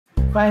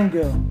Fine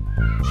girl.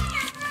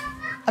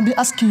 I've been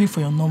asking you for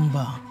your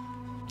number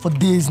for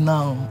days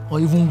now, or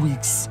even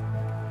weeks.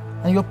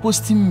 And you're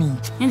posting me.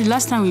 And the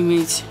last time we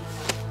met,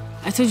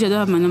 I told you I don't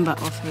have my number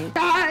offhand.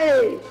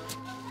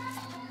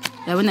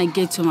 That when I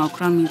get home, I'll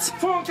cram it.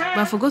 But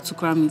I forgot to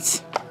cram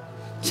it.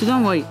 So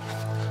don't worry.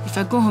 If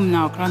I go home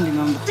now, I'll cram the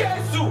number.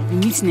 We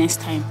meet next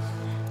time.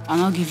 I'll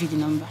not give you the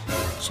number.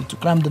 So to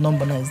cram the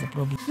number now is the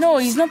problem? No,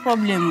 it's no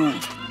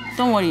problem.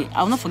 Don't worry.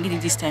 I'll not forget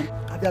it this time.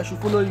 I should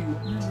follow you.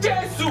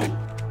 Jesus!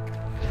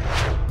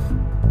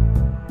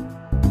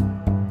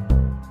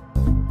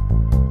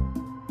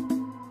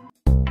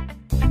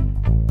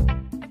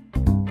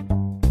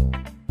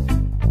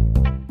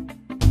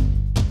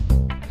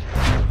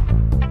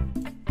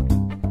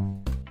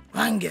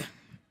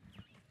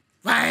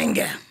 Fine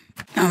girl.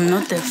 I'm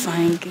not a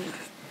fine girl.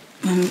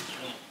 I'm an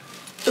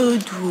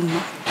old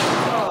woman.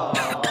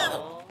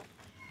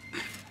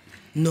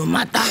 No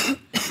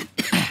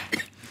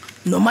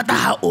matter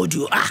how old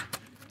you are,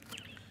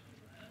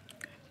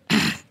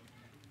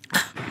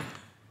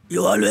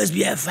 you always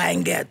be a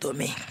fine girl to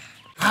me.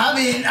 I've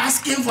been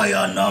asking for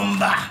your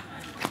number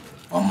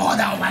for more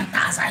than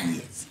 1,000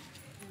 years.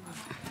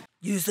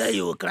 You say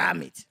you will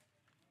cram it.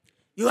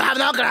 You have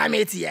not crammed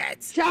it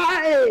yet.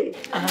 I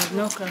have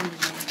not crammed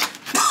it.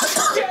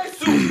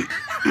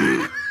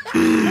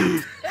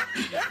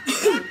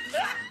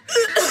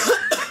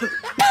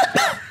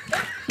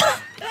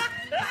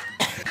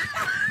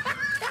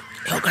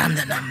 You cram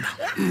the number.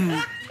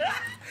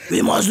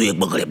 We must do it.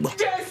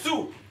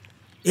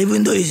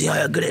 Even though it's in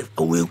your grave,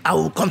 I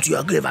will come to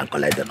your grave and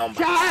collect the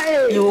number.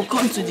 You will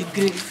come to the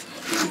grave.